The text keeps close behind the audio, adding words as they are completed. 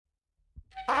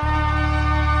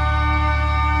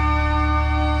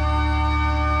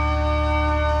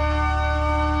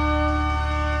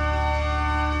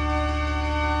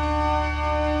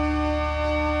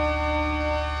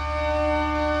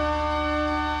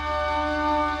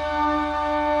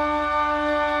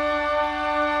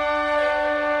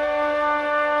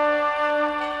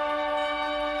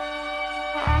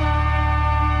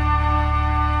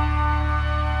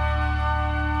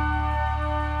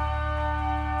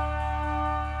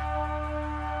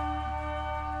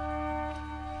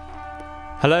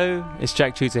Hello, it's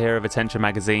Jack Tutor here of Attention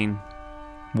Magazine.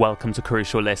 Welcome to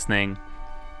Crucial Listening,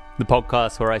 the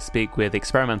podcast where I speak with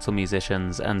experimental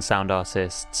musicians and sound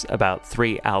artists about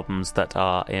 3 albums that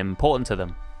are important to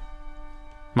them.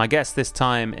 My guest this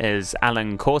time is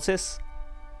Alan Cortis,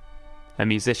 a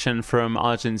musician from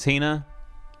Argentina,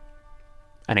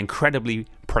 an incredibly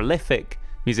prolific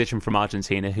musician from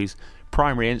Argentina whose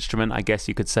primary instrument, I guess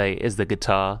you could say, is the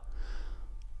guitar,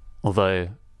 although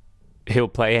he'll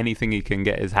play anything he can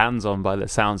get his hands on by the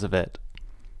sounds of it.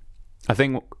 I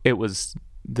think it was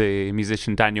the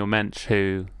musician Daniel Mensch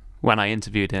who, when I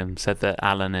interviewed him, said that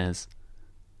Alan is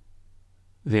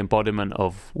the embodiment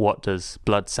of what does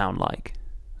blood sound like.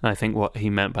 And I think what he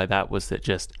meant by that was that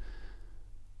just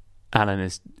Alan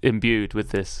is imbued with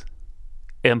this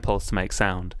impulse to make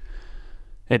sound.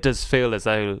 It does feel as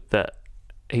though that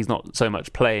he's not so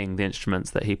much playing the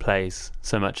instruments that he plays,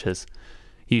 so much as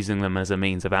using them as a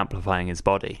means of amplifying his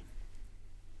body.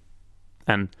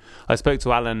 And I spoke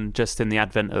to Alan just in the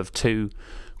advent of 2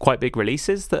 quite big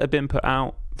releases that had been put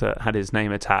out that had his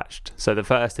name attached. So the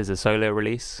first is a solo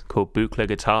release called Buchla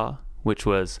Guitar, which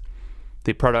was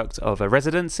the product of a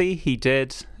residency he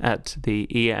did at the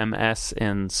EMS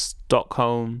in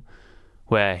Stockholm,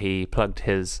 where he plugged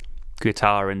his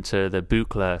guitar into the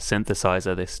Buchla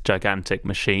synthesizer, this gigantic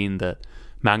machine that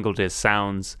mangled his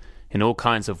sounds in all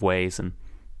kinds of ways. And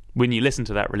when you listen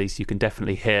to that release, you can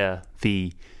definitely hear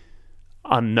the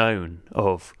unknown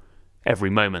of every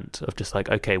moment of just like,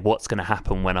 okay, what's going to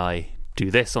happen when I do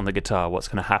this on the guitar? What's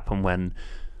going to happen when,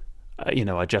 I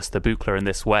adjust the Buchla in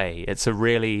this way? It's a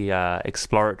really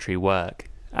exploratory work.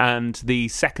 And the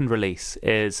second release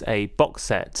is a box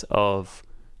set of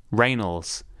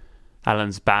Reynolds,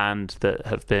 Alan's band that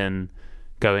have been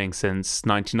going since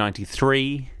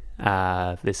 1993.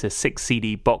 This is a 6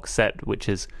 CD box set, which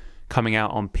is coming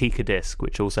out on Picadisc,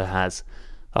 which also has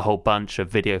a whole bunch of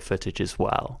video footage as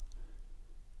well.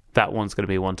 That one's going to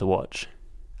be one to watch.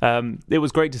 It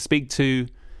was great to speak to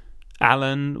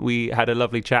Alan. We had a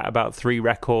lovely chat about 3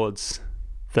 records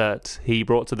that he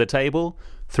brought to the table,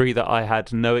 3 that I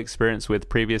had no experience with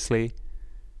previously.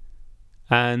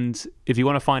 And if you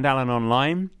want to find Alan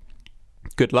online,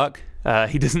 good luck.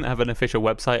 He doesn't have an official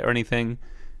website or anything,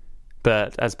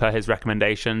 but as per his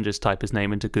recommendation, just type his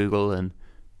name into Google and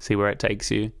see where it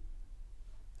takes you.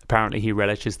 Apparently he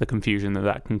relishes the confusion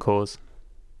that can cause.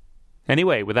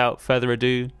 Anyway, without further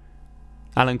ado,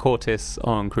 Alan Cortis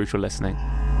on Crucial Listening.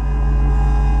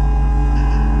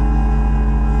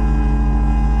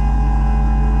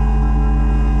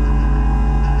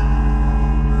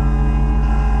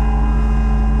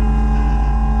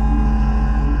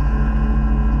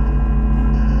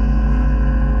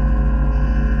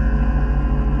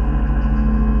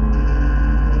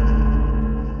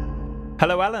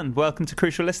 Hello, Alan. Welcome to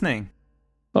Crucial Listening.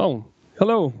 Oh,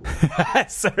 hello.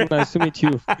 Sorry. Nice to meet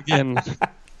you again.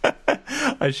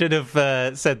 I should have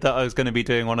said that I was going to be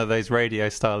doing one of those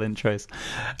radio-style intros.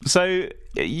 So,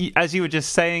 as you were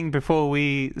just saying before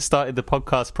we started the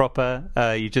podcast proper,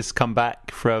 you just come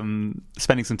back from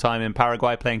spending some time in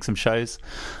Paraguay playing some shows.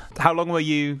 How long were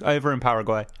you over in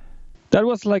Paraguay? That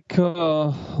was like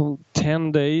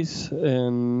 10 days,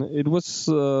 and it was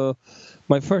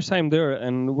my first time there,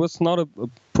 and it was not a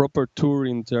proper tour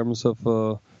in terms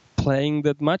of playing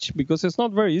that much, because it's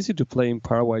not very easy to play in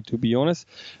Paraguay, to be honest,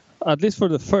 at least for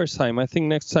the first time. I think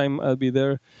next time I'll be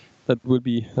there, that will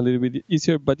be a little bit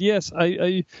easier. But yes,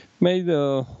 I made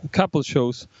a couple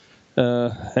shows,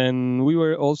 and we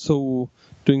were also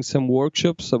doing some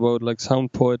workshops about like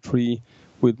sound poetry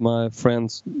with my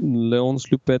friends Leon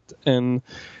Slupet, and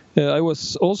I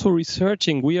was also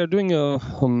researching. We are doing a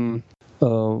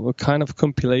kind of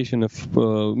compilation of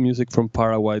music from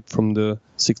Paraguay from the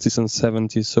 60s and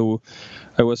 70s. So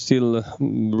I was still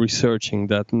researching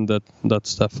that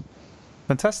stuff.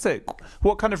 Fantastic.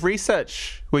 What kind of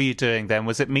research were you doing then?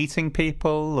 Was it meeting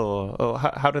people, or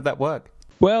how did that work?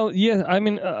 Well, yeah, I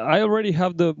mean, I already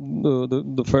have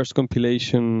the first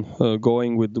compilation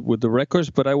going with the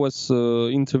records, but I was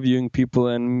interviewing people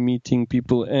and meeting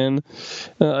people, and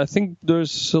I think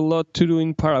there's a lot to do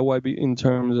in Paraguay in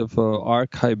terms of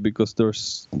archive, because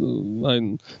there's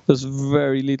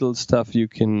very little stuff you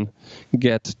can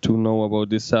get to know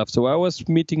about this stuff. So I was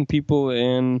meeting people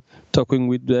and talking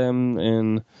with them,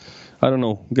 and I don't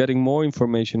know, getting more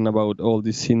information about all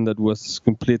this scene that was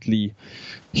completely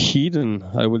hidden.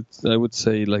 I would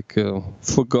say like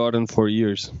forgotten for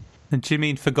years. And do you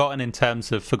mean forgotten in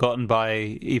terms of forgotten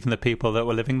by even the people that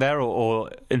were living there, or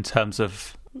in terms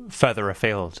of further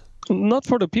afield? Not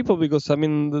for the people, because I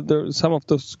mean, some of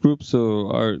those groups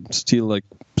are still like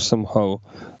somehow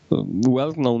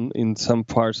well known in some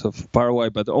parts of Paraguay,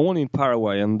 but only in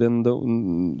Paraguay. And then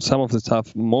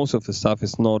most of the stuff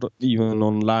is not even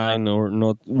online or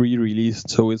not re-released.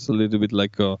 So it's a little bit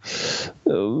like a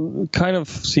kind of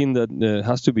scene that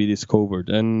has to be discovered.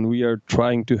 And we are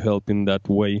trying to help in that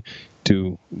way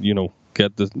to,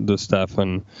 get the stuff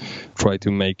and try to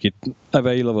make it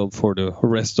available for the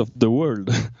rest of the world.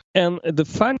 And the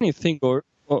funny thing, or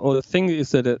the thing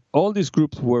is that all these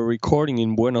groups were recording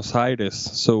in Buenos Aires,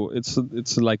 so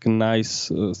it's like a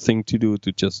nice thing to do,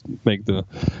 to just make the,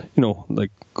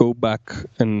 like go back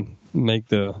and make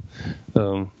the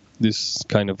this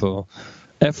kind of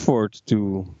effort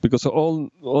to, because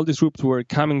all these groups were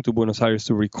coming to Buenos Aires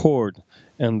to record,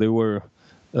 and they were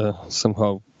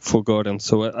somehow forgotten.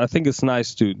 So I think it's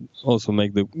nice to also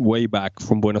make the way back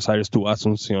from Buenos Aires to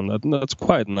Asunción. That's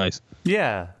quite nice.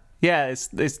 Yeah,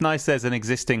 it's nice there's an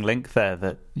existing link there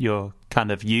that you're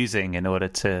kind of using in order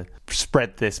to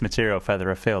spread this material further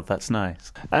afield. That's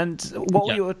nice. And what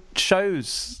were your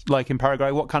shows like in Paraguay?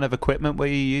 What kind of equipment were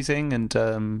you using? And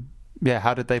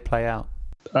how did they play out?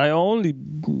 I only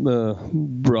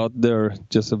brought there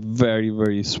just a very,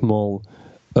 very small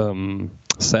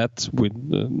set with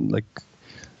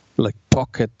like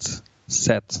pocket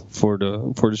set for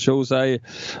the shows. I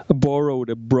borrowed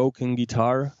a broken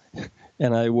guitar,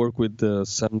 and I work with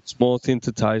some small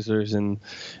synthesizers and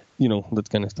that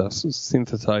kind of stuff.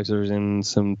 Synthesizers and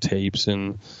some tapes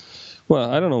and, well,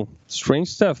 I don't know, strange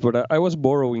stuff. But I was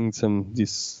borrowing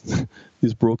this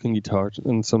broken guitar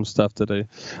and some stuff that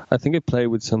I think I play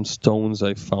with some stones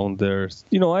I found there.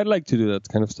 I like to do that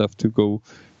kind of stuff, to go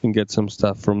and get some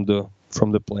stuff from the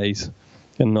place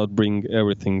and not bring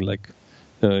everything like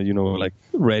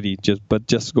ready,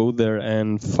 just go there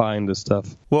and find the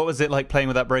stuff. What was it like playing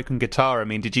with that broken guitar? I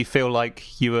mean, did you feel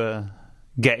like you were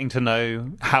getting to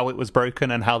know how it was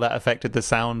broken and how that affected the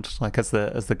sound, like as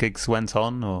the gigs went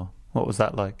on, or what was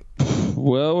that like?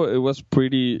 Well, it was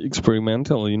pretty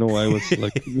experimental. I was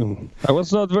like, I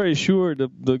was not very sure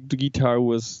the guitar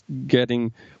was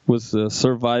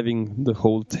surviving the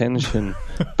whole tension,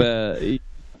 but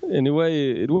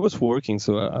anyway, it was working,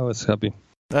 so I was happy.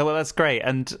 Oh, well, that's great.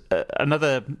 And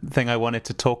another thing I wanted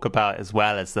to talk about as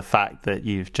well is the fact that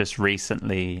you've just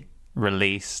recently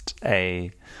released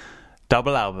a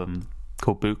double album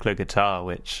called Buchla Guitar,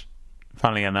 which,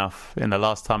 funnily enough, in the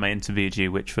last time I interviewed you,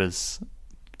 which was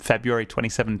February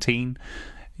 2017,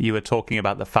 you were talking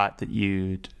about the fact that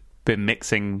you'd been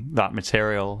mixing that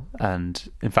material, and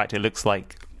in fact, it looks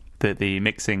like the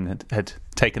mixing had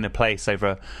taken place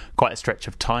over quite a stretch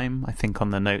of time. I think on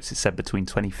the notes it said between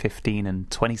 2015 and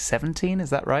 2017.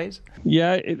 Is that right?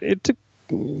 Yeah, it took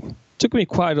me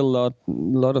quite a lot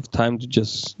of time to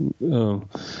just made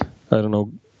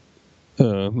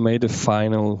the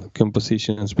final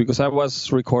compositions, because I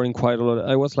was recording quite a lot.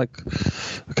 I was like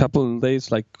a couple of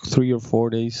days, like 3 or 4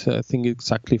 days, I think,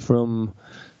 exactly from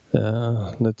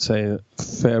let's say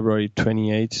February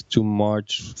 28th to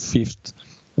March 5th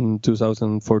in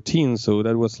 2014. So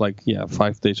that was like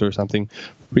 5 days or something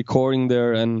recording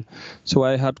there, and so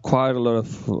I had quite a lot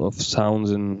of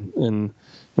sounds and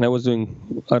I was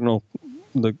doing, I don't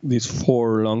know, these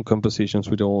 4 long compositions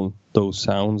with all those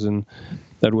sounds, and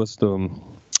that was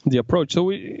the approach. So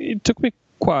it took me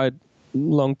quite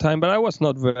long time, but I was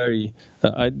not very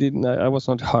I was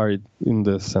not hurried in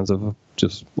the sense of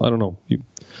just, I don't know,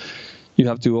 you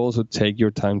have to also take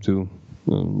your time to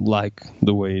like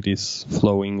the way it is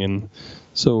flowing. And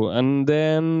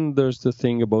then there's the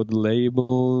thing about the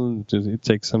label. It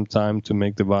takes some time to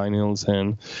make the vinyls,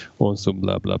 and also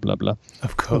blah blah blah blah.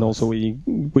 Of course. And also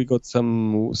we got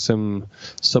some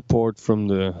support from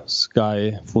the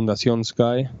Fundación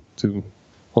Sky to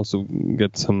also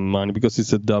get some money, because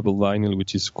it's a double vinyl,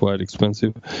 which is quite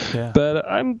expensive. Yeah. But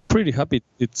I'm pretty happy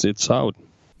it's out.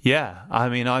 Yeah, I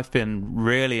mean, I've been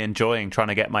really enjoying trying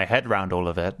to get my head around all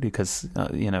of it, because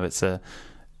it's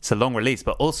a long release,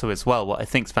 but also as well, what I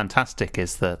think is fantastic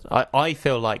is that I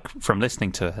feel like from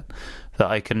listening to it that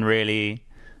I can really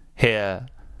hear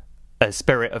a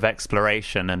spirit of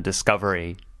exploration and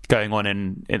discovery going on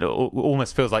it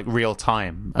almost feels like real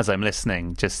time as I'm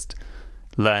listening, just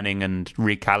learning and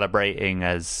recalibrating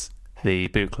as the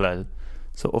Buchla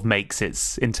sort of makes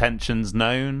its intentions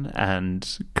known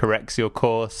and corrects your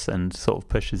course and sort of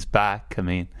pushes back. I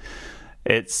mean,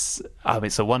 it's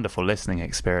a wonderful listening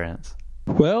experience.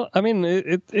 Well, I mean,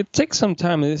 it takes some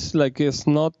time. It's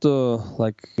not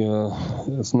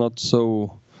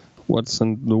so what's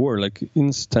in the word, like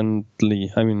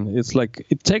instantly. I mean, it's like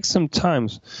it takes some time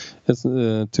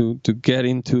to get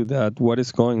into that, what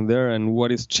is going there and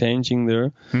what is changing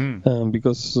there,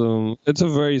 because it's a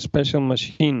very special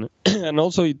machine. And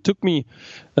also it took me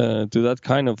to that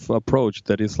kind of approach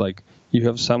that is like you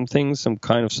have something, some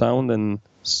kind of sound, and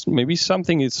maybe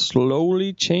something is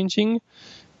slowly changing.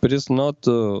 But it's not.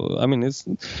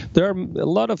 There are a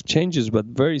lot of changes, but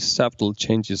very subtle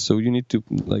changes. So you need to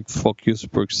like focus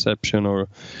perception or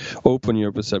open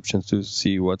your perception to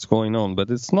see what's going on.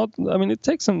 But it's not. I mean, it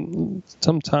takes some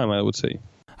time, I would say.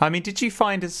 I mean, did you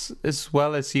find as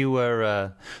well as you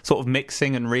were sort of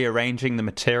mixing and rearranging the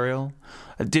material,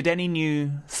 did any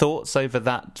new thoughts over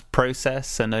that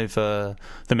process and over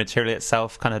the material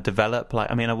itself kind of develop? Like,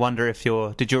 I mean, I wonder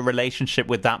did your relationship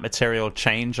with that material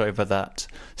change over that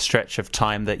stretch of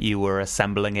time that you were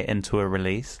assembling it into a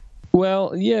release?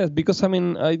 Well, yeah, because I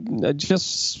mean, I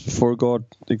just forgot.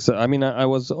 I mean, I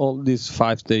was all these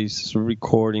 5 days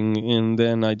recording, and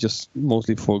then I just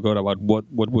mostly forgot about what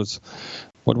was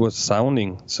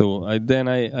sounding. So I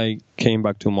came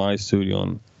back to my studio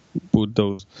and put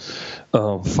those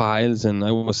files, and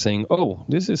I was saying, oh,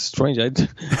 this is strange.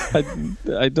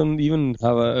 I don't even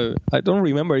have I don't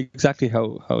remember exactly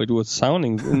how it was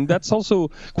sounding, and that's also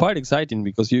quite exciting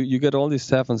because you get all this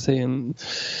stuff and saying,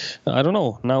 I don't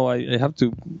know, now I have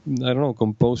to, I don't know,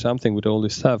 compose something with all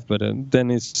this stuff, but then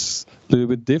it's a little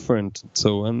bit different.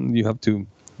 So, and you have to,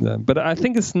 but I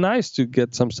think it's nice to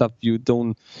get some stuff you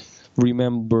don't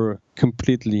remember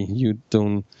completely.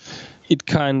 It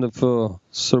kind of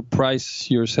surprises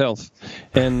yourself,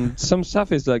 and some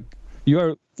stuff is like you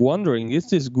are wondering, is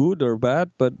this good or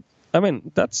bad? But I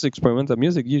mean, that's experimental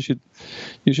music. You should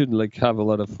like have a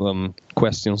lot of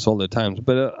questions all the time.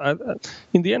 But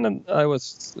in the end, I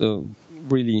was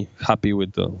really happy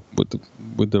with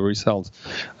the results.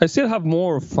 I still have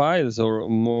more files or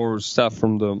more stuff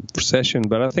from the session,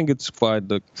 but I think it's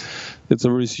it's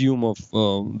a resume of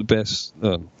the best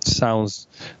sounds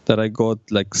that I got,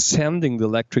 like sending the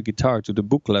electric guitar to the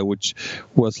Buchla, which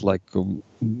was like,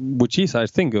 which is, I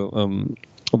think,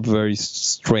 a very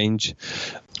strange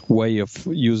way of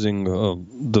using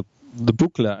the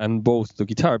Buchla and both the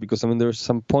guitar, because I mean there's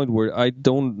some point where I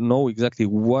don't know exactly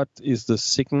what is the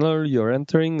signal you're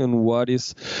entering and what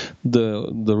is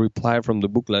the reply from the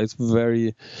Buchla. It's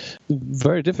very,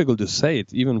 very difficult to say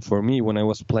it, even for me when I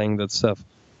was playing that stuff.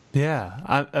 Yeah,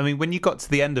 I mean, when you got to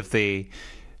the end of the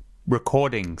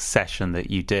recording session that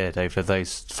you did over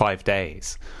those 5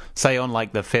 days, say on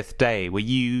like the 5th day,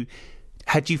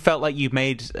 had you felt like you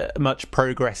made much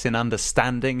progress in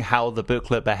understanding how the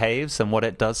Buchla behaves and what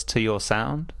it does to your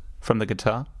sound from the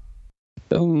guitar?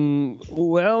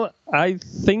 Well, I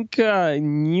think I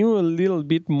knew a little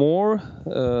bit more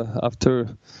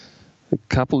after a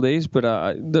couple days, but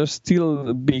there's still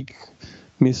a big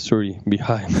mystery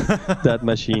behind that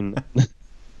machine.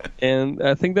 And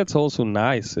I think that's also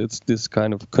nice. It's this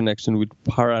kind of connection with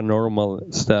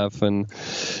paranormal stuff, and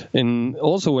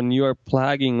also when you are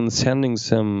plugging and sending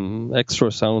some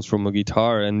extra sounds from a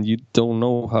guitar, and you don't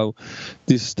know how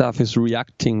this stuff is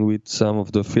reacting with some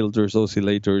of the filters,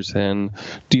 oscillators, and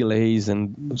delays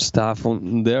and stuff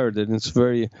on there, that it's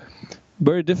very,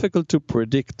 very difficult to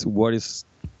predict what is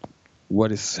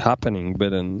happening.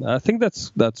 But I think that's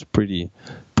pretty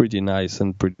nice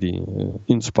and pretty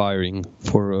inspiring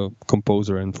for a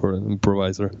composer and for an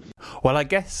improviser. Well, I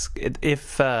guess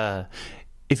if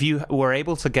you were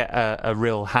able to get a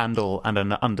real handle and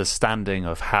an understanding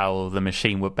of how the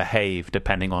machine would behave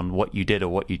depending on what you did or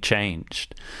what you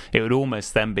changed, it would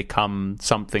almost then become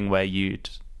something where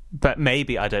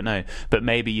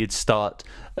maybe you'd start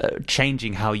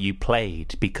changing how you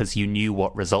played because you knew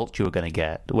what result you were going to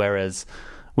get. Whereas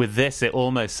with this, it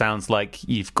almost sounds like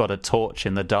you've got a torch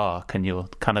in the dark and you're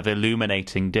kind of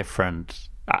illuminating different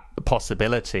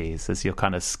possibilities as you're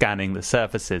kind of scanning the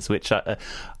surfaces, which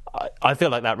I feel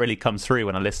like that really comes through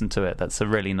when I listen to it. That's a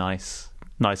really nice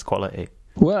quality.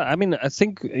 Well, I mean, I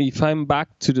think if I'm back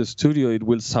to the studio, it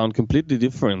will sound completely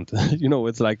different.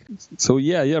 It's like, so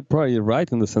yeah, probably right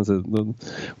in the sense that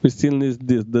we still need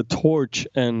the torch,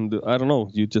 and I don't know,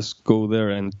 you just go there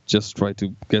and just try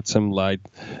to get some light,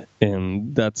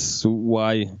 and that's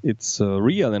why it's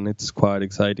real and it's quite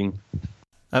exciting.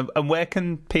 And where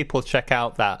can people check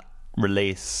out that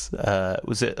release?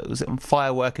 Was it on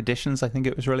Firework Editions? I think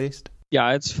it was released.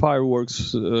 Yeah, it's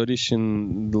Fireworks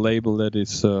Edition, the label that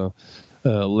is.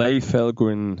 Leif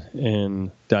Elgren and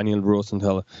Daniel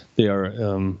Rosenthal, they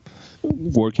are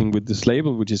working with this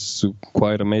label, which is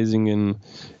quite amazing,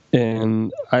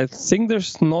 And I think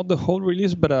there's not the whole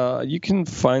release, but you can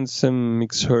find some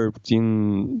excerpt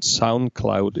in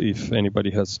SoundCloud if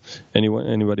anybody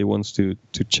wants to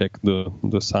check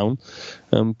the sound.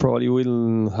 Probably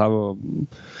we'll have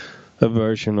a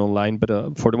version online,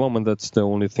 but for the moment that's the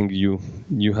only thing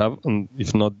you have, and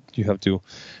if not, you have to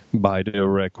buy the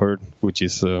record, which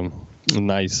is a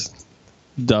nice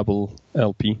double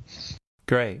LP.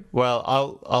 Great. Well,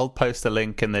 I'll post a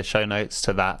link in the show notes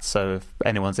to that, so if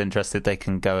anyone's interested, they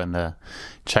can go and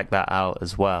check that out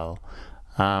as well.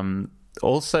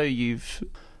 Also, you've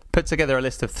put together a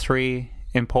list of 3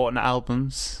 important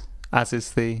albums, as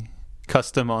is the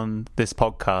custom on this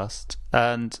podcast.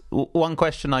 And one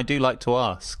question I do like to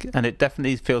ask, and it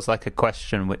definitely feels like a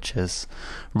question which is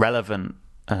relevant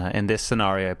in this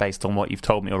scenario based on what you've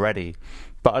told me already,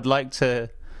 but I'd like to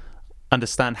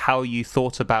understand how you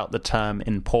thought about the term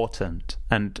important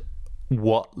and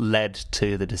what led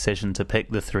to the decision to pick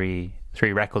the three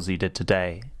records you did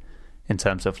today, in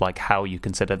terms of like how you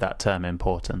consider that term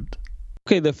important.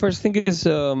 Okay, the first thing is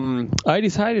I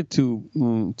decided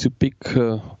to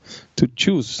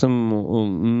choose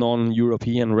some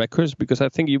non-European records because I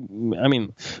think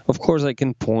of course I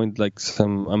can point like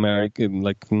some American,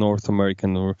 like North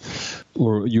American or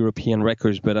European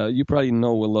records, but you probably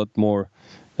know a lot more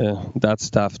that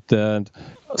stuff than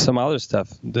some other stuff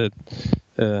that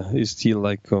is still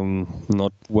like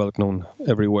not well known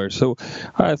everywhere. So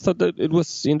I thought that it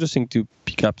was interesting to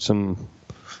pick up some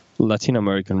Latin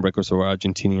American records or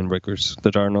Argentinian records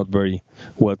that are not very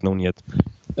well known yet.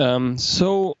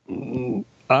 So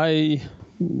I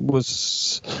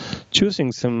was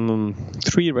choosing some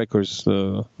 3 records,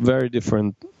 very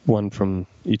different one from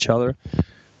each other.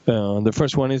 The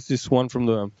first one is this one from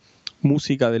the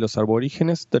Música de los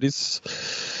Aborígenes. That is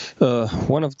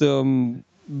one of the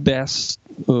best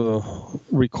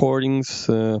recordings.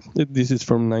 This is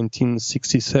from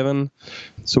 1967,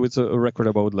 so it's a record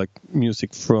about like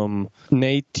music from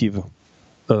native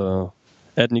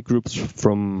ethnic groups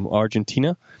from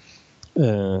Argentina,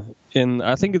 and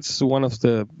I think it's one of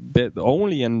the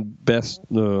only and best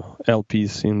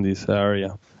LPs in this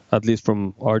area, at least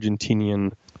from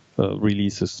Argentinian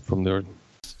releases from there.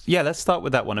 Yeah, let's start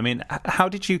with that one. I mean, how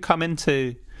did you come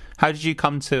to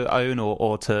own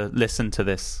or to listen to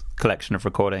this collection of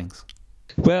recordings?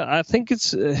 Well, I think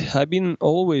it's I've been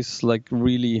always like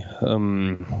really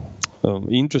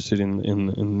interested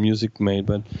in music made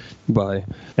by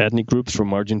ethnic groups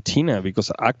from Argentina,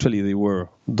 because actually they were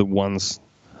the ones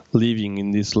living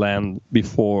in this land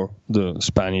before the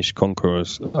Spanish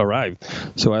conquerors arrived.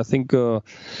 So I think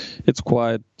it's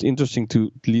quite interesting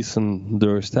to listen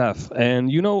their stuff.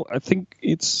 And I think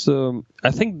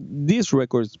I think this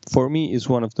record for me is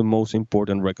one of the most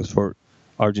important records for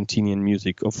Argentinian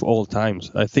music of all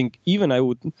times. I think even I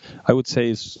would say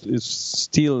is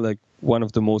still like one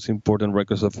of the most important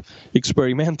records of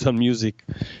experimental music,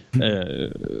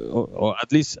 or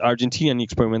at least Argentinian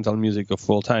experimental music of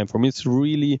all time. For me, it's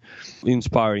really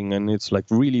inspiring and it's like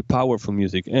really powerful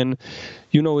music. And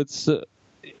it's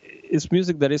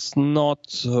music that is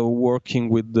not working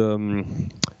with the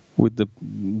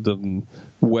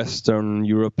Western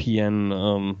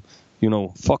European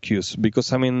focus, because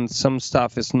some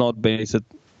stuff is not based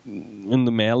in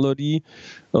the melody,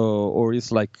 or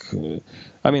it's like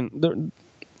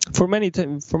for many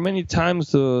times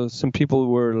some people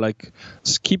were like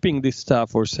skipping this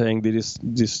stuff or saying that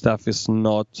this stuff is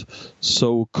not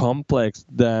so complex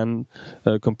than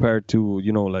compared to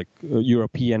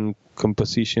European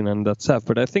composition and that stuff.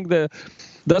 But I think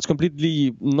that's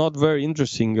completely not very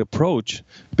interesting approach,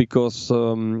 because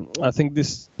I think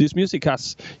this music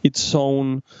has its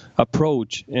own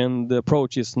approach, and the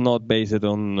approach is not based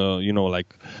on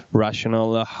like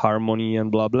rational harmony and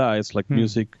blah blah. It's like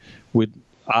music with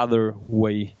other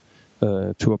way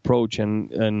to approach,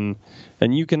 and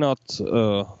you cannot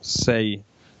say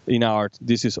in art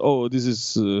this is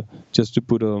just to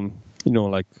put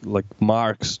like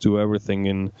marks to everything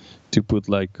and to put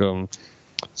like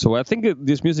so I think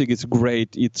this music is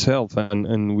great itself,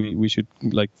 and we should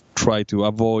like try to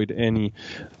avoid any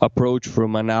approach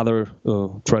from another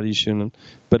tradition.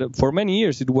 But for many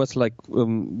years it was like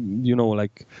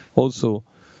like also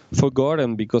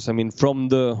forgotten, because from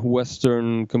the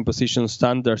Western composition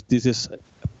standards, this is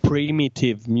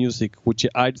primitive music, which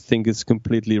I think is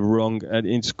completely wrong, and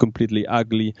it's completely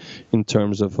ugly in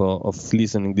terms of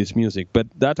listening this music. But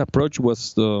that approach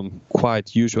was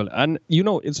quite usual, and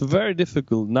it's very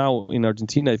difficult now in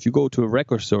Argentina. If you go to a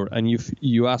record store and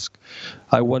you ask,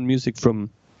 I want music from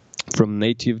from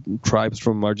native tribes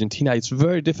from Argentina. It's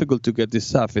very difficult to get this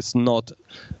stuff. It's not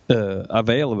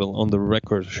available on the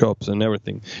record shops and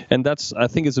everything. And that's, I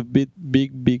think, is a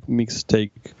big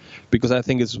mistake, because I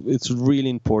think it's really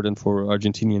important for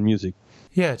Argentinian music.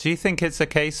 Yeah. Do you think it's a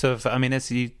case of, I mean,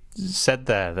 as you said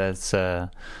there's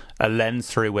a lens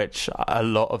through which a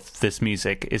lot of this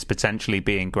music is potentially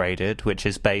being graded, which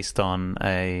is based on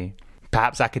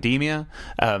perhaps academia,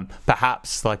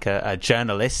 perhaps like a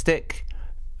journalistic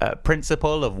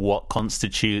principle of what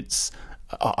constitutes,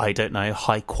 I don't know,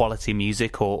 high quality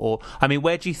music, or I mean,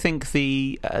 where do you think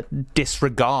the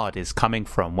disregard is coming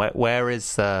from?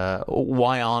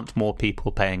 Why aren't more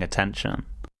people paying attention?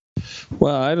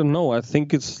 Well, I don't know. I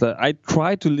think it's that I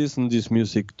try to listen to this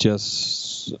music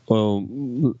just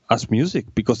as music,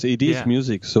 because it is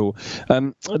music. So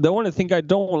the only thing I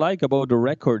don't like about the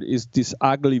record is this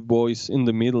ugly voice in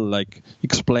the middle, like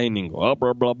explaining blah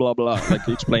blah blah blah blah, like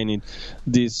explaining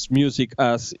this music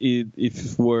as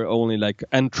if were only like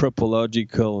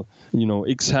anthropological,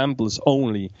 examples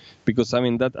only. Because I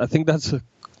think that's a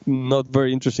not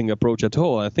very interesting approach at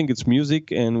all. I think it's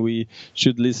music, and we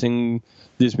should listen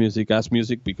this music as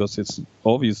music because it's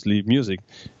obviously music,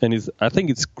 and I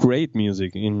think it's great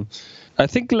music. I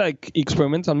think like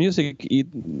experimental music,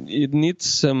 it needs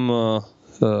some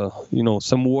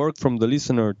some work from the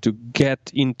listener to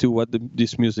get into what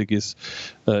this music is.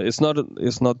 It's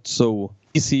not so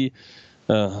easy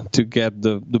to get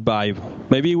the vibe.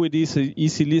 Maybe with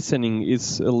easy listening,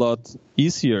 it's a lot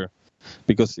easier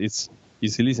because it's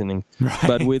easy listening. Right.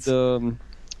 But with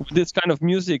this kind of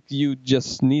music, you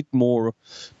just need more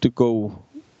to go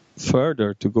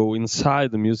further, to go inside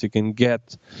the music and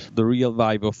get the real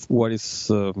vibe of what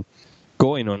is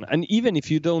going on. And even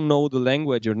if you don't know the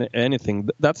language or anything,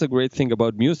 that's a great thing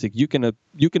about music. You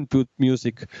can put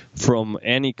music from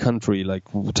any country, like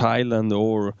Thailand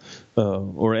or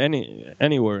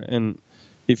anywhere, and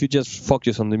if you just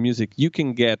focus on the music, you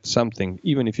can get something,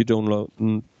 even if you don't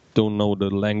know the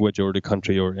language or the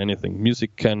country or anything.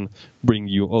 Music can bring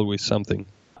you always something.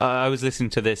 I was listening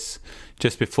to this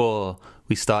just before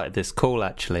we started this call,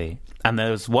 actually, and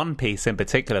there was one piece in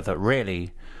particular that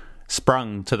really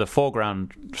sprung to the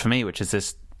foreground for me, which is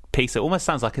this piece. It almost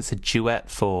sounds like it's a duet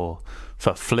for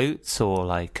flutes or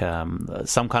like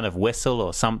some kind of whistle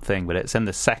or something, but it's in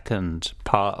the second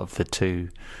part of the two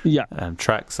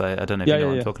tracks. I don't know if you know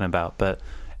what I'm talking about, but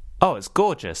it's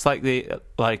gorgeous.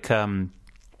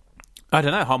 I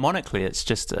don't know, harmonically, it's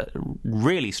just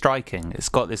really striking. It's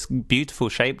got this beautiful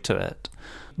shape to it.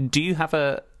 Do you have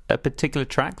a particular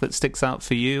track that sticks out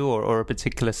for you, or a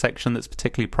particular section that's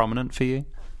particularly prominent for you?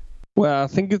 Well, I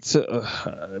think it's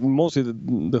mostly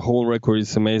the whole record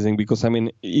is amazing, because, I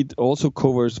mean, it also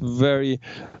covers very,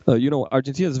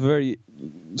 Argentina is a very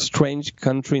strange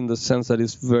country in the sense that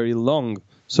it's very long.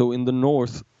 So in the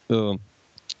north,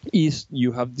 east,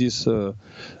 you have these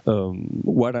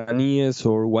Guaraníes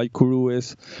or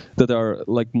Guaycurúes that are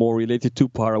like more related to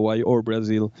Paraguay or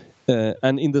Brazil,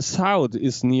 and in the south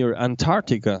is near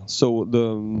Antarctica. So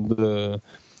the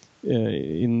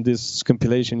in this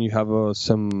compilation you have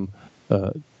some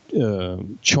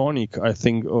Chonic, I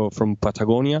think, from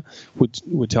Patagonia,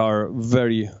 which are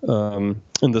very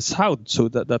in the south, so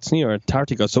that's near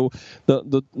Antarctica. So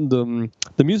the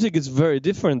music is very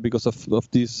different because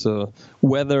of this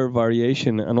weather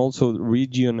variation, and also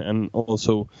region, and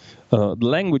also the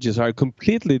languages are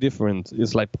completely different.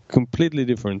 It's like completely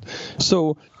different.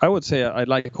 So I would say I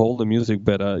like all the music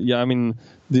better. I mean,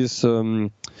 this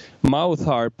mouth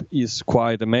harp is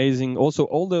quite amazing. Also,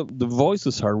 all the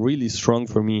voices are really strong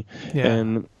for me,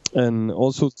 and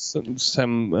also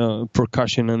some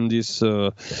percussion, and this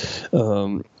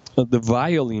the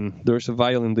violin. There's a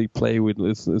violin they play with.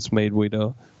 It's made with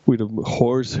a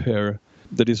horse hair.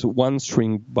 That is one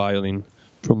string violin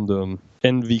from the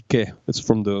Enrique. It's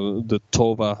from the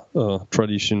Toba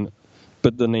tradition.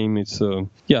 But the name is the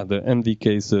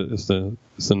Enrique is the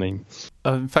name.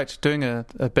 In fact, doing a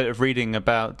bit of reading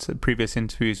about previous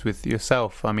interviews with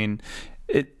yourself, I mean,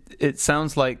 it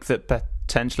sounds like that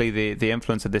potentially the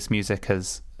influence of this music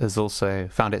has also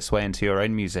found its way into your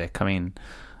own music. I mean,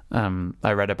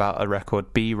 I read about a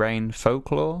record, B Rain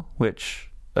Folklore, which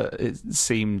it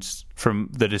seemed, from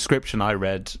the description I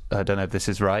read, I don't know if this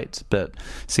is right, but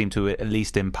seemed to at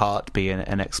least in part be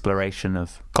an exploration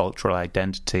of cultural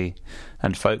identity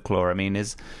and folklore. I mean,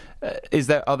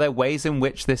 are there ways in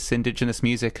which this indigenous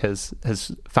music has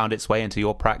found its way into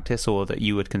your practice, or that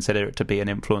you would consider it to be an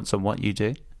influence on what you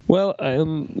do? Well, a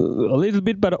little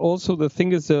bit, but also the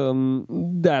thing is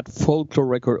that folklore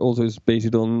record also is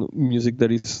based on music that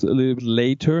is a little bit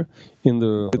later in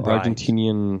the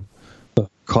Argentinian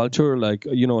culture, like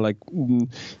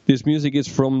this music is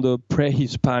from the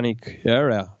pre-Hispanic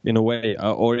era in a way,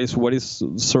 or is what is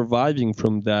surviving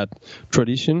from that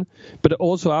tradition. But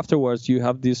also afterwards you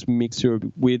have this mixture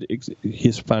with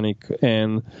Hispanic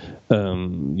and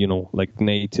like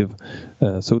native,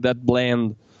 so that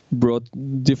blend brought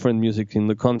different music in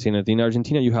the continent. In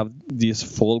Argentina you have this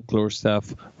folklore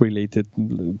stuff related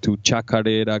to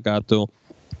chacarera, gato,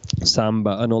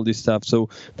 samba, and all this stuff. So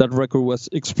that record was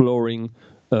exploring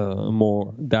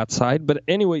more that side. But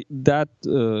anyway, that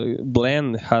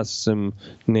blend has some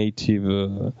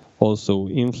native also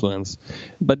influence.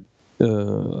 But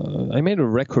I made a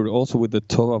record also with the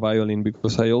Toba violin,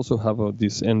 because I also have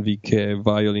this NVK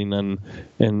violin,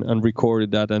 and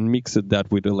recorded that and mixed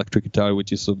that with electric guitar,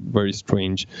 which is a very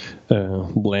strange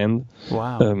blend.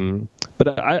 Wow.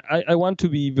 But I want to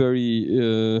be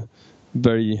very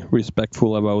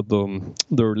respectful about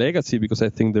their legacy, because I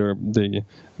think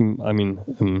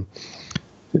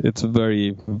it's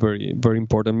very, very, very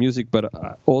important music. But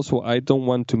also I don't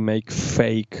want to make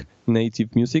fake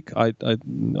native music. I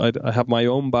have my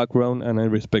own background and I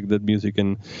respect that music,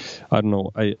 and I don't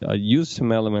know, I use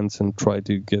some elements and try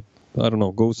to get, I don't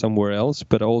know, go somewhere else,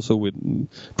 but also with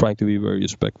trying to be very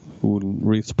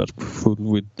respectful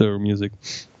with their music.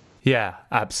 Yeah,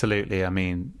 absolutely. I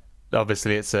mean,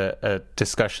 obviously it's a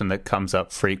discussion that comes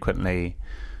up frequently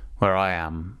where I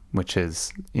am, which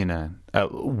is,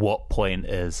 at what point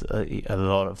is a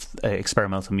lot of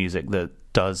experimental music that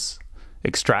does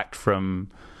extract from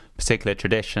particular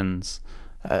traditions,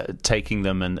 taking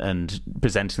them and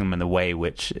presenting them in a way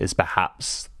which is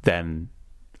perhaps then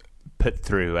put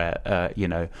through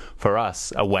for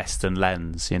us a Western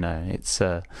lens. It's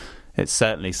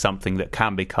certainly something that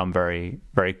can become very,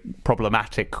 very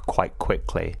problematic quite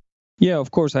quickly. Yeah,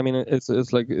 of course. I mean, it's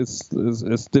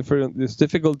different. It's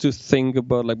difficult to think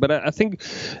about, but I think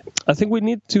we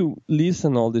need to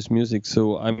listen all this music.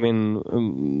 So I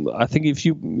mean, I think if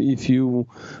you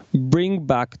bring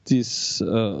back this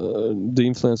the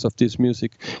influence of this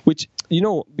music, which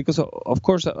because of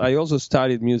course I also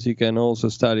studied music and also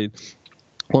studied.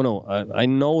 I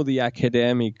know the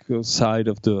academic side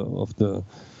of the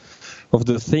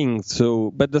thing.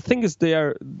 So, but the thing is, they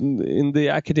are in the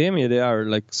academia. They are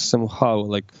like somehow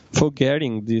like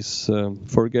forgetting this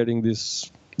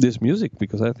music,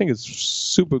 because I think it's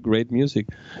super great music,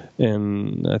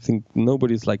 and I think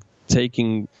nobody's like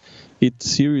taking it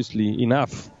seriously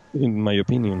enough, in my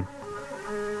opinion.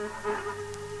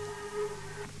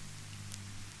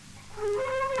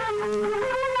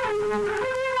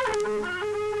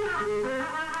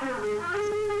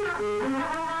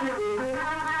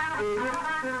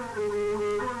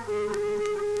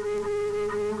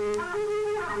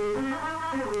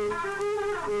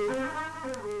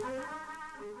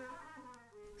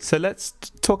 So let's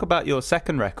talk about your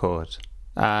second record.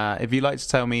 If you'd like to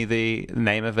tell me the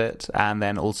name of it, and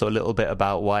then also a little bit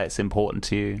about why it's important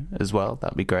to you as well,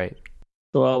 that'd be great.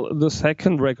 Well, the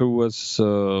second record was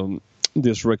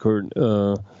this record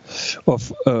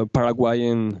of a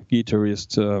Paraguayan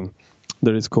guitarist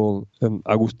that is called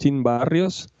Agustín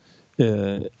Barrios.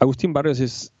 Agustín Barrios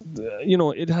is,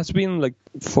 it has been like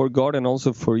forgotten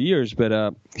also for years,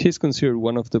 but he's considered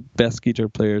one of the best guitar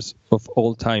players of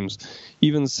all times.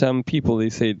 Even some people,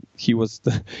 they say he's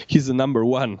the number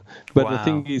one. But wow. The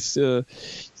thing is,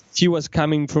 he was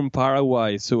coming from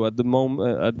Paraguay, so at the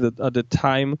moment, at the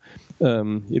time,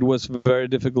 it was very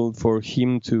difficult for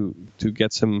him to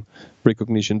get some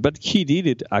recognition. But he did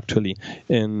it actually,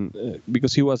 and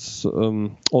because he was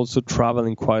also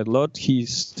traveling quite a lot, he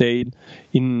stayed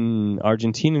in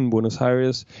Argentina, in Buenos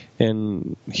Aires,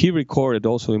 and he recorded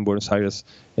also in Buenos Aires,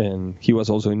 and he was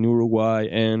also in Uruguay,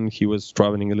 and he was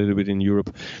traveling a little bit in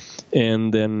Europe,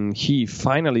 and then he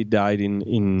finally died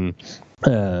in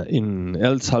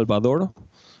El Salvador,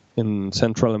 in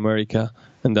Central America,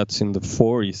 and that's in the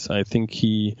 40s. I think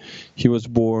he was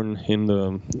born in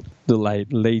the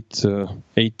late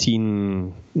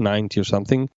 1890 or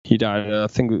something. He died. I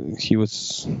think he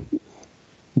was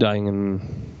dying in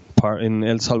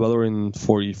El Salvador in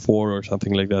 44 or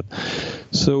something like that.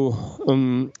 So,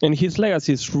 and his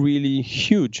legacy is really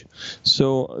huge.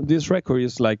 So this record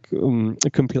is like a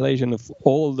compilation of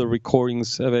all the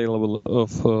recordings available of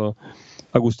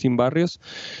Agustín Barrios.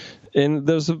 And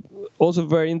there's also a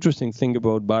very interesting thing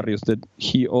about Barrios, that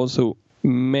he also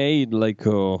made like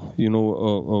a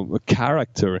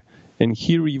character, and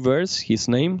he reversed his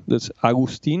name. That's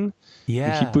Agustín.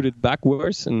 Yeah. He put it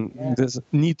backwards, and there's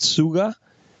Nitsuga.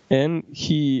 And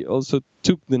he also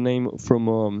took the name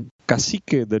from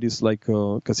cacique. That is like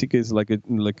cacique is like a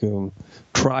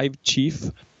tribe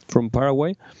chief from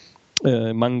Paraguay.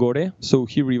 Mangore. So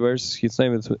he reversed his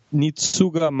name as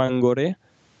Nitsuga Mangore.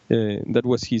 That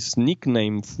was his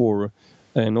nickname for,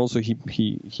 and also he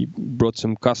brought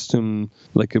some custom,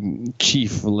 like a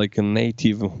chief, like a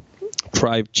native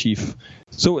tribe chief.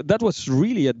 So that was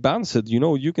really advanced.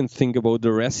 You can think about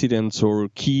the residents or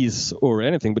keys or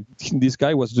anything, but this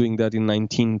guy was doing that in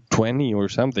 1920 or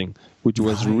something, which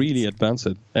was really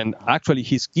advanced. And actually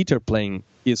his guitar playing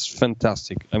is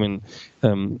fantastic. I mean,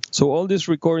 so all these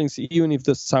recordings, even if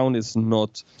the sound is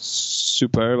not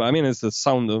superb, I mean, it's the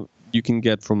sound you can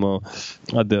get from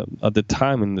at the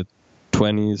time in the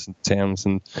 20s and 10s,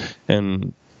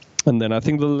 and then I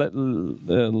think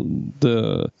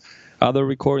the other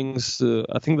recordings,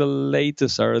 I think the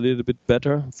latest are a little bit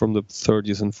better from the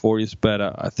 30s and 40s, but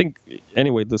I think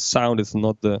anyway the sound is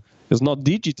not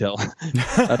digital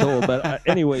at all. But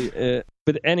anyway,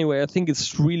 I think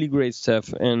it's really great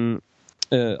stuff. And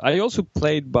I also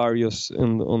played Barrios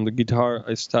on the guitar.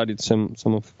 I studied some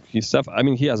of his stuff. I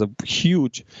mean, he has a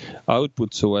huge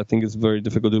output, so I think it's very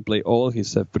difficult to play all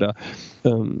his stuff. But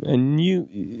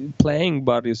playing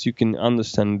Barrios, you can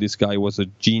understand this guy was a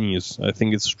genius. I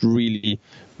think it's really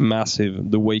massive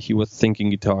the way he was thinking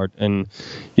guitar, and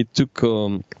it took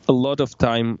a lot of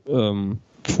time.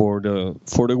 For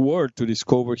the world to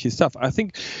discover his stuff. I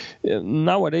think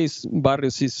nowadays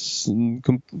Barrios is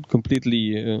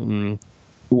completely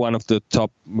one of the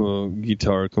top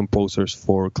guitar composers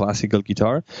for classical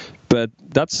guitar, but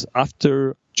that's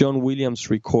after John Williams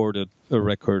recorded a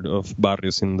record of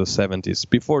Barrios in the 70s.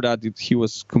 Before that, he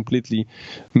was completely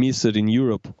missed in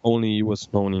Europe. Only he was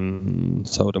known in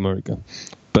South America.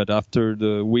 But after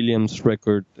the Williams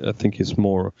record, I think he's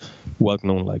more well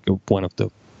known, like one of the,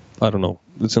 I don't know,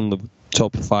 it's in the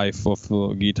top 5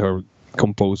 of guitar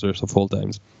composers of all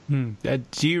times.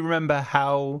 Do you remember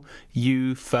how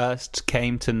you first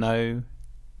came to know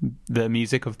the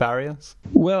music of Barrios?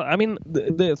 Well, I mean,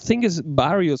 the thing is,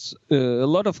 Barrios, a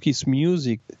lot of his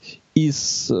music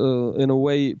is in a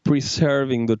way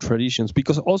preserving the traditions,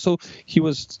 because also he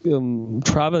was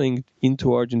traveling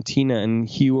into Argentina and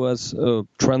he was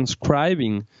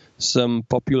transcribing some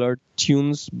popular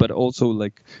tunes, but also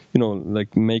like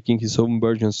making his own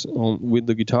versions with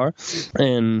the guitar.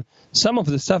 And some of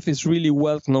the stuff is really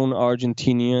well-known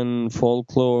Argentinian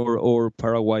folklore or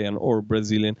Paraguayan or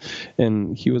Brazilian,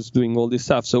 and he was doing all this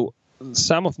stuff. So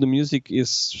some of the music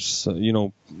is,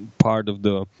 part of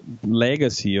the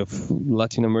legacy of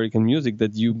Latin American music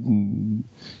that you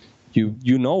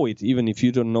know it, even if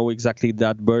you don't know exactly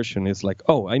that version. It's like,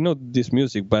 oh, I know this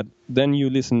music, but then you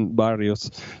listen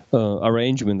Barrios'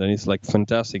 arrangement, and it's like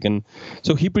fantastic. And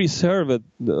so he preserved a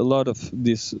lot of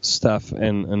this stuff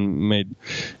and made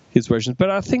his versions.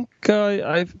 But I think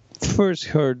I first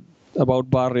heard about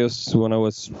Barrios when I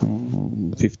was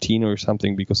 15 or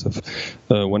something, because of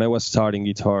when I was starting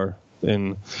guitar.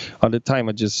 And at the time,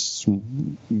 I just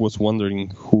was wondering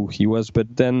who he was.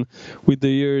 But then with the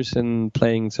years and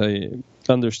playing, I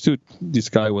understood this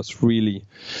guy was really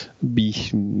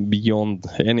beyond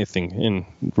anything and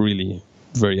really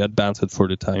very advanced for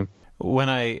the time. When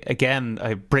I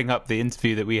bring up the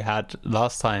interview that we had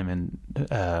last time in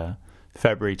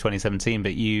February 2017,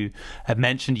 but you had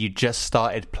mentioned you just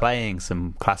started playing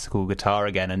some classical guitar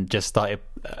again and just started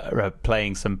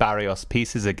playing some Barrios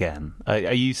pieces again.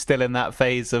 Are you still in that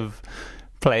phase of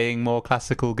playing more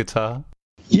classical guitar?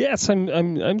 Yes,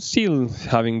 I'm still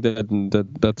having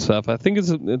that stuff. I think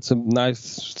it's a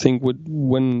nice thing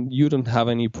when you don't have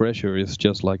any pressure. It's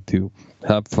just like to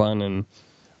have fun, and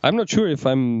I'm not sure if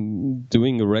I'm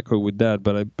doing a record with that,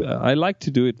 but I like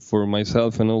to do it for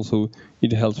myself, and also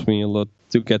it helps me a lot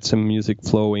to get some music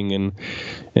flowing,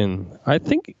 and I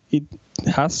think it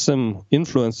has some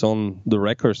influence on the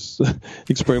records,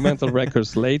 experimental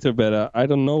records later, but I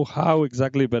don't know how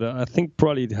exactly, but I think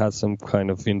probably it has some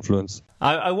kind of influence.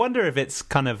 I wonder if it's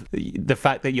kind of the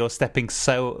fact that you're stepping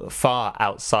so far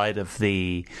outside of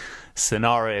the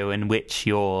scenario in which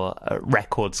your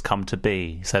records come to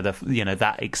be, so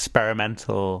that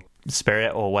experimental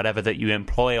spirit or whatever that you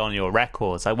employ on your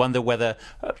records. I wonder whether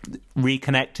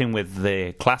reconnecting with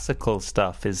the classical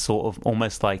stuff is sort of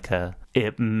almost like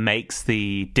it makes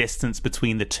the distance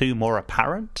between the two more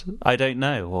apparent. I don't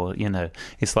know, or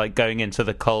it's like going into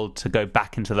the cold to go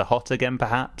back into the hot again,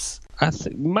 perhaps. I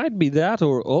think it might be that,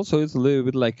 or also it's a little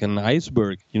bit like an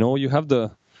iceberg. You have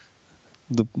the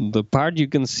part you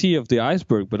can see of the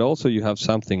iceberg, but also you have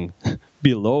something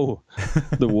below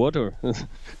the water.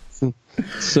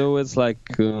 So it's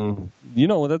like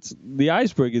that's the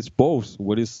iceberg is both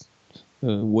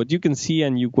what you can see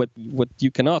and what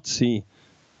you cannot see.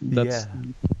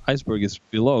 I iceberg is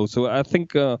below. So I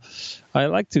think I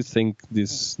like to think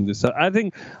this. I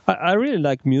think I really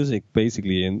like music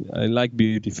basically, and I like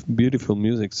beautiful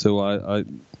music. So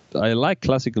I like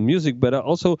classical music, but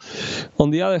also, on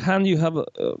the other hand, you have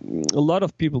a lot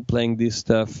of people playing this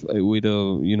stuff with a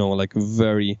like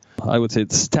very, I would say,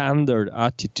 standard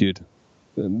attitude.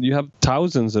 You have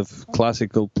thousands of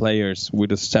classical players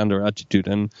with a standard attitude,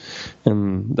 and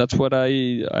that's what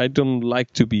I don't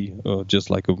like to be. Just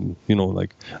like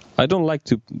I don't like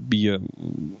to be a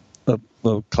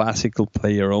classical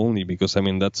player only, because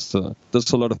that's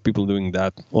a lot of people doing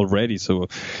that already. So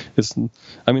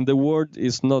the world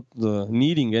is not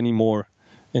needing any more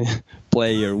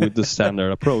player with the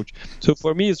standard approach. So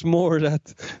for me, it's more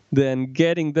that than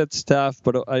getting that stuff.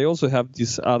 But I also have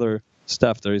this other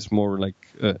stuff that is more like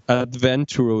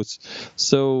adventurous.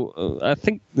 So I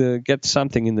think get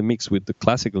something in the mix with the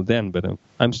classical then. But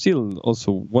I'm still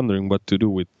also wondering what to do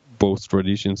with both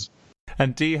traditions.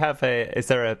 And do you have is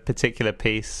there a particular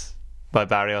piece by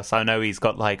Barrios? I know he's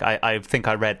got I think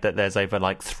I read that there's over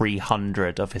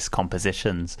 300 of his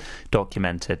compositions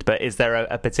documented, but is there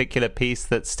a particular piece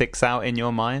that sticks out in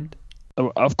your mind?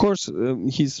 Of course,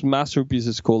 his masterpiece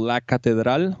is called La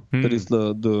Catedral. That is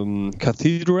the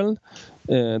cathedral.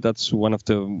 That's one of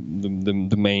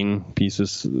the main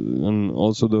pieces, and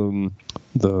also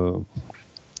the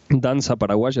Danza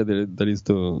Paraguaya, that is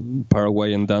the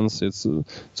Paraguayan dance.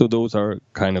 So those are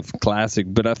kind of classic.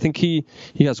 But I think he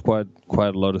has quite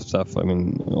a lot of stuff.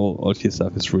 All his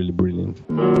stuff is really brilliant.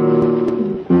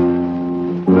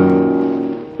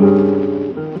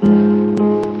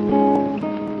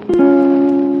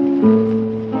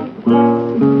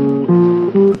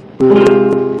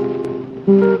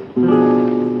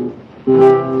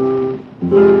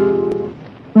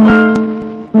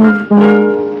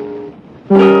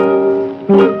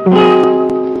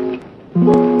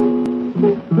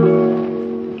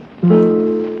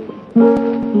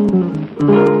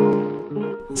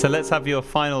 So let's have your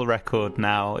final record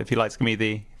now, if you'd like to give me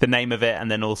the name of it, and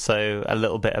then also a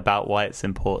little bit about why it's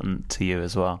important to you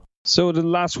as well. So the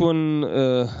last one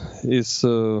is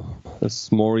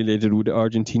more related with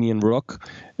Argentinian rock.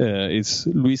 It's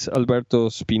Luis Alberto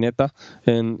Spinetta,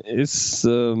 and it's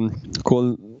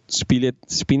called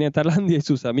Spinetalandia y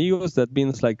sus amigos. That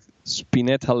means like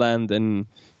Spinetta land and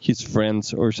his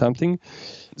friends or something.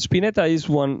 Spinetta is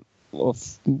one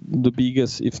of the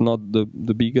biggest, if not the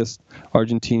biggest,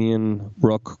 Argentinian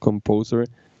rock composer,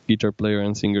 guitar player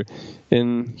and singer.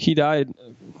 And he died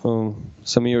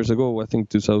some years ago, I think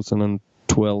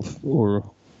 2012 or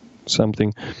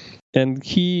something. And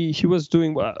he was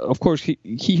doing, of course,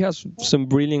 he has some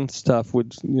brilliant stuff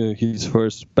with his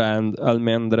first band,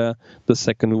 Almendra, the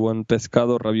second one,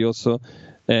 Pescado Rabioso,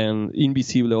 and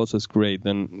Invisible also is great.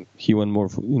 Then he went more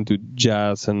into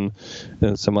jazz and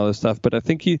some other stuff. But I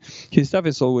think his stuff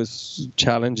is always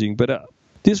challenging. But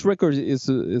this record is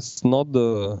not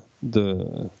the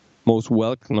most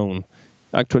well-known.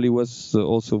 Actually, was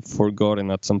also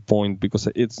forgotten at some point, because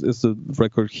it's a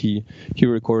record he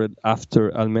recorded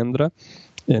after Almendra,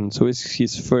 and so it's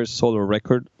his first solo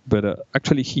record. But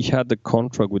actually, he had the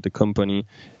contract with the company,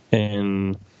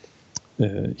 and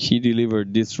he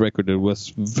delivered this record that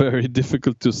was very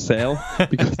difficult to sell,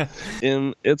 because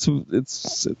and it's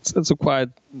a quite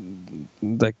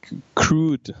like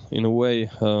crude in a way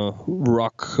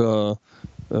rock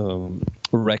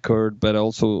record, but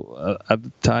also at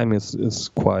the time is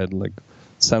quite like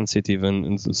sensitive and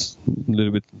it's a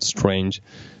little bit strange.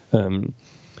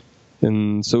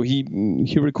 And so he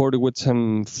recorded with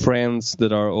some friends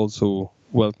that are also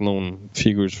well-known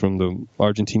figures from the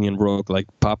Argentinian rock, like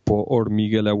Papo or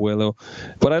Miguel Abuelo.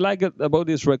 What I like about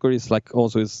this record is like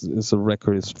also it's a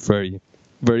record is very,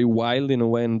 very wild in a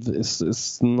way, and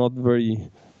it's not very.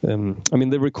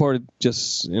 They recorded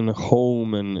just in a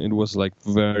home, and it was like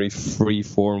very free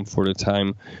form for the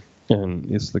time, and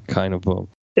it's the kind of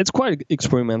it's quite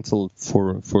experimental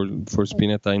for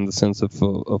Spinetta in the sense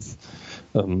of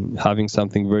having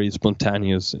something very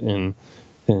spontaneous, and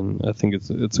I think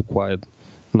it's a quite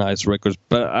nice record.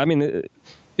 But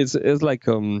it's like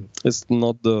it's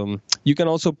not the. You can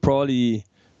also probably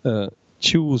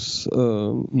choose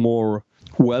more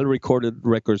well recorded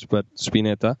records, but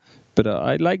Spinetta. But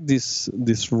I like this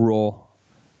raw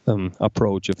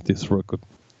approach of this record.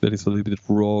 That is a little bit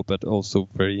raw, but also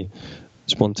very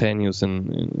spontaneous,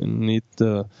 and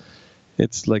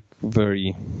it's like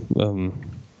very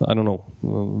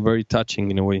very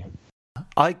touching in a way.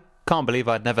 I can't believe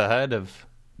I'd never heard of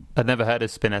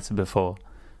Spinetta before,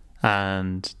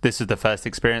 and this is the first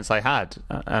experience I had,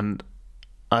 and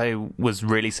I was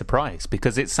really surprised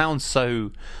because it sounds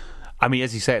so.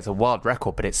 As you say, it's a wild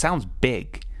record, but it sounds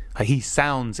big. he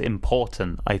sounds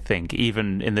important, I think.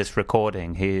 Even in this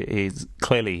recording, he's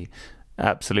clearly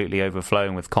absolutely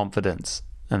overflowing with confidence,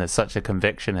 and there's such a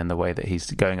conviction in the way that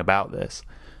he's going about this.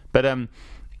 But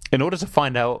in order to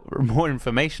find out more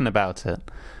information about it,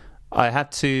 I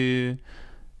had to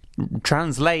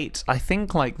translate, I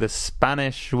think, like the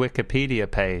Spanish Wikipedia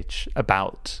page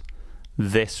about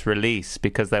this release,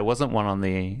 because there wasn't one on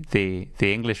the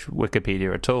English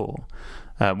Wikipedia at all,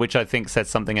 which I think says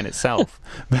something in itself.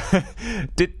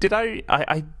 Did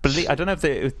I believe, I don't know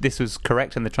if this was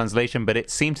correct in the translation, but it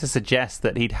seemed to suggest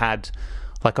that he'd had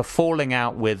like a falling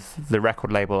out with the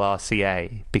record label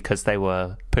RCA because they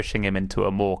were pushing him into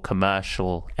a more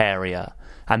commercial area,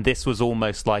 and this was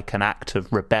almost like an act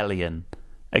of rebellion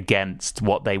against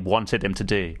what they wanted him to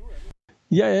do.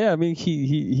 Yeah. I mean,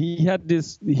 he had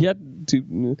this. He had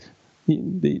to.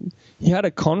 He had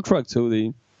a contract, so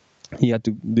he had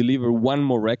to deliver one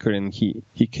more record, and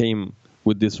he came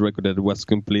with this record that was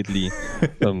completely,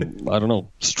 I don't know,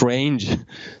 strange.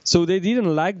 So they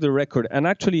didn't like the record, and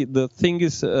actually the thing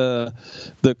is,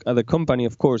 the company,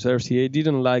 of course, RCA,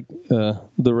 didn't like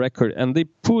the record, and they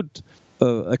put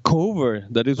a cover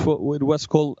that is what it was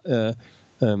called.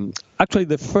 Actually,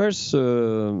 the first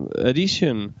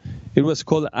edition, it was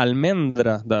called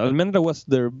Almendra. The Almendra was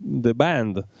the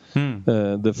band,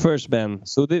 the first band.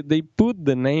 So they put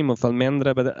the name of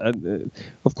Almendra, but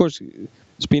of course,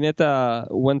 Spinetta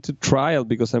went to trial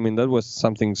because, I mean, that was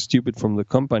something stupid from the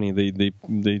company. They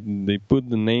put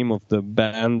the name of the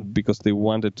band because they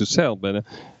wanted to sell, but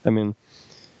I mean.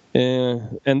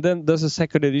 And then there's a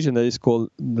second edition that is called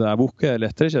La Búsqueda de la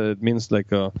Estrella. That means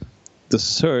like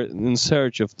in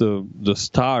search of the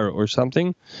star or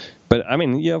something. But I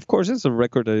mean, yeah, of course, it's a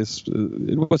record that is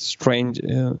it was strange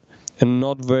and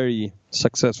not very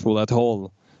successful at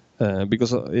all,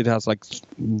 because it has like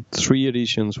 3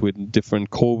 editions with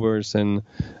different covers and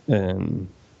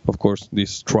of course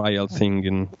this trial thing,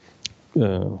 and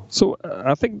so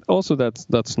I think also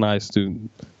that's nice to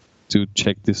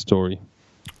check this story.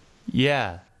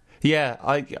 Yeah,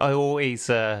 I always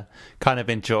kind of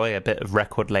enjoy a bit of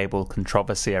record label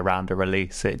controversy around a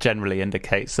release. It generally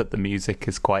indicates that the music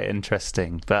is quite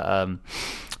interesting. But,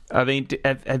 I mean,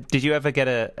 did you ever get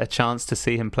a chance to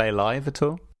see him play live at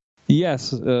all?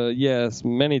 Yes,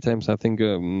 many times. I think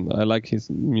I like his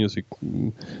music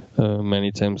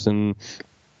many times. And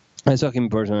I saw him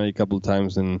personally a couple of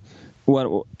times. And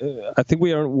I think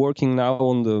we are working now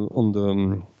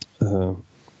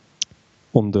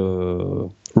on the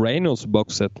Reynolds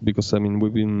box set, because I mean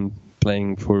we've been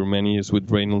playing for many years with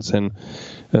Reynolds, and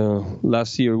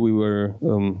last year we were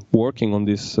working on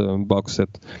this box set,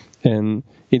 and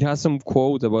it has some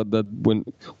quote about that when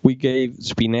we gave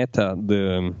Spinetta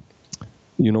the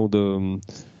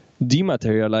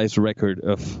dematerialized record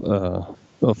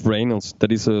of Reynolds.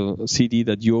 That is a CD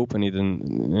that you open it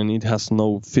and it has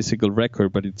no physical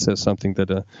record, but it says something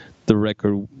that the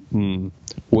record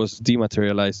was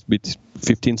dematerialized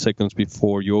 15 seconds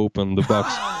before you open the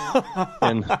box.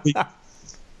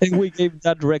 and we gave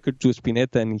that record to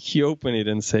Spinetta, and he opened it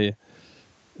and say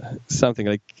something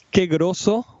like "Qué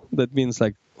grosso," that means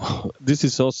like this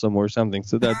is awesome or something.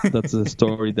 So that's a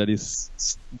story that is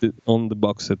on the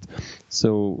box set.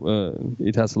 So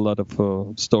it has a lot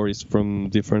of stories from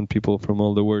different people from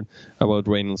all the world about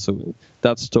Reynolds. So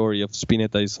that story of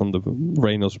Spinetta is on the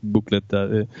Reynolds booklet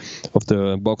of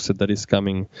the box set that is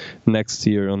coming next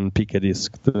year on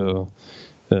Picadisc, the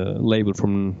label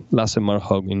from Lasse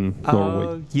Marhaug in Norway.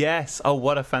 Oh, yes. Oh,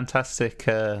 what a fantastic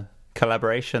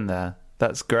collaboration there.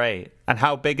 That's great. And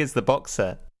how big is the box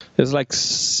set? There's like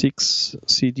 6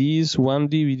 CDs, 1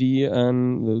 DVD,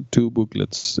 and 2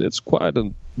 booklets. It's quite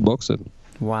a box set.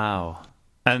 Wow.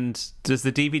 And does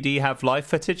the DVD have live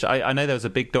footage? I know there was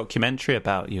a big documentary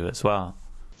about you as well.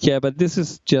 Yeah, but this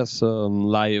is just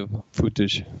live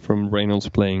footage from Reynolds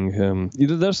playing.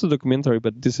 There's a documentary,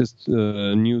 but this is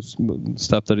new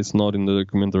stuff that is not in the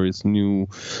documentary. It's new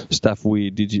stuff we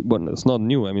did. Well, it's not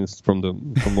new. I mean, it's from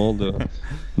all the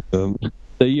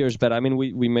years. But I mean,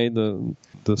 we made the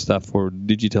stuff for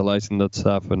digitalizing that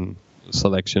stuff and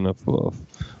selection of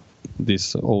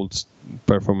this old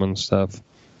performance stuff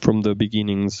from the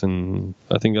beginnings, and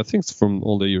I think it's from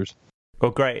all the years. Well,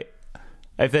 great.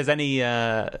 If there's any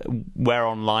where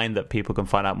online that people can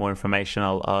find out more information,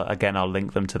 I'll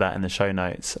link them to that in the show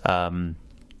notes.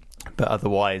 But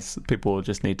otherwise, people will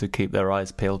just need to keep their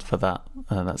eyes peeled for that.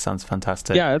 That sounds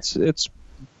fantastic. Yeah, it's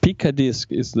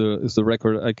Picadisc is the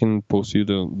record. I can post you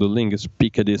the link. It's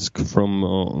Picadisc from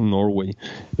Norway,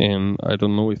 and I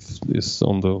don't know if it's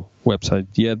on the website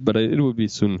yet, but it will be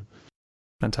soon.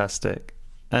 Fantastic.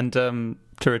 And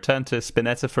to return to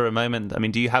Spinetta for a moment, I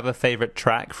mean, do you have a favorite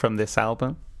track from this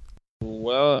album?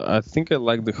 Well, I think I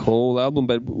like the whole album,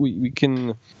 but we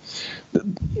can.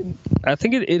 I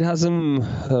think it has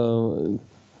some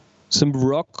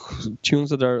rock tunes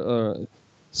that are.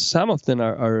 Some of them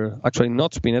are actually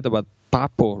not Spinetta, but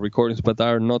Papo recordings, but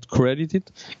are not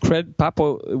credited.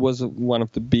 Papo was one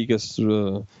of the biggest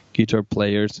guitar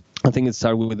players. I think it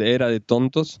started with Era de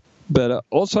Tontos. But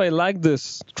also I like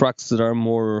these tracks that are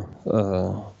more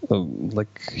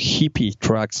like hippie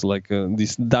tracks, like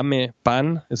this Dame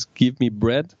Pan, is Give Me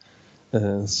Bread.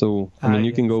 So I mean,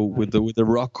 you can go with the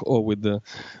rock or with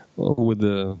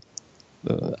the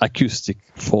acoustic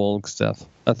folk stuff.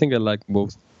 I think I like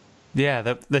both. Yeah,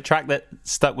 the track that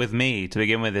stuck with me to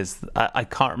begin with is I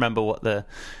can't remember what the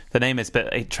name is,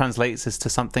 but it translates as to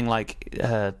something like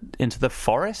Into the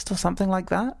Forest or something like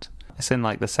that. It's in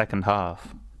like the second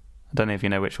half. I don't know if you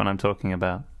know which one I'm talking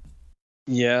about.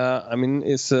 Yeah, I mean,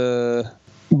 it's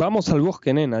Vamos al bosque,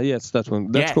 nena. Yes, that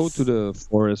one. Let's go to the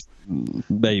forest,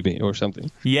 baby, or something.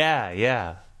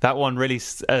 Yeah. That one really,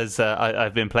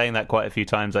 I've been playing that quite a few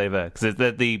times over, because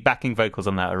the backing vocals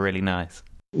on that are really nice.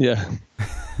 Yeah.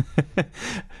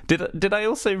 Did I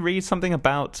also read something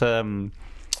about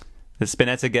that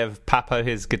Spinetta gave Papo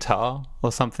his guitar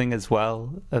or something as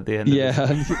well at the end?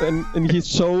 Yeah, and he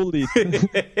sold it.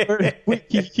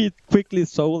 he quickly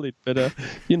sold it, but I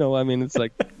mean, it's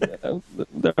like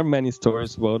there are many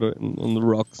stories about it on the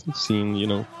rock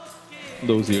scene,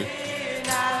 those years.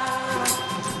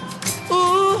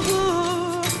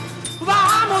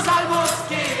 Vamos al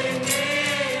bosque.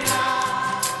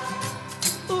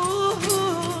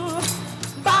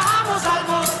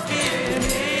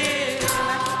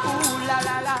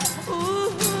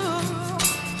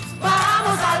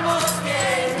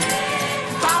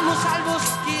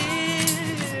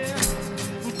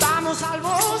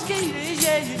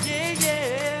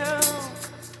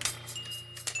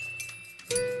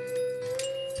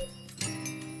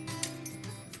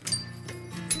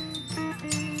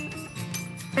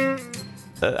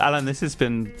 Alan, this has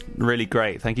been really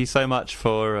great. Thank you so much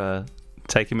for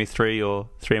taking me through your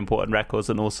 3 important records,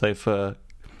 and also for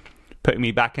putting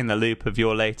me back in the loop of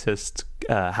your latest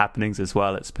happenings as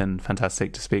well. It's been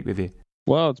fantastic to speak with you.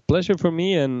 Well, it's a pleasure for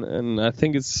me, and I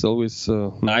think it's always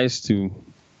nice to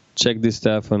check this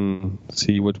stuff and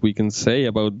see what we can say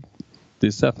about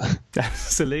this stuff.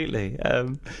 Absolutely.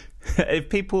 If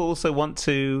people also want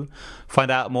to find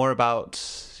out more about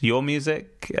your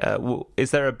music,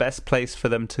 is there a best place for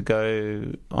them to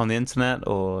go on the internet,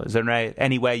 or is there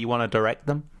anywhere you want to direct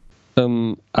them?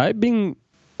 I've been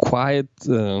quite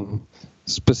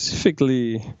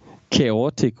specifically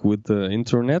chaotic with the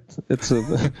internet. It's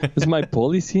my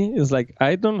policy. It's like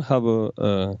I don't have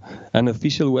an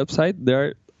official website. There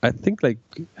are, I think, like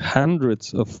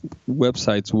hundreds of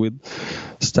websites with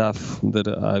stuff that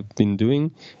I've been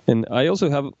doing, and I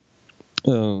also have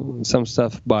some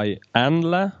stuff by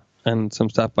Anla and some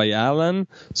stuff by Alan.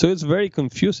 So it's very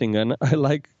confusing, and I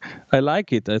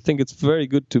like it. I think it's very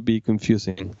good to be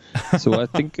confusing. So I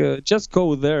think just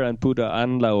go there and put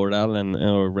Anla or Alan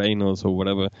or Reynolds or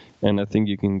whatever, and I think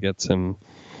you can get some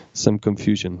more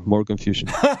confusion.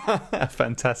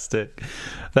 Fantastic.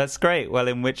 That's great. Well,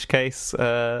 in which case,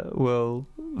 we'll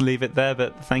leave it there.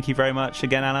 But thank you very much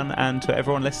again, Alan. And to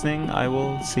everyone listening, I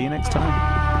will see you next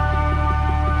time.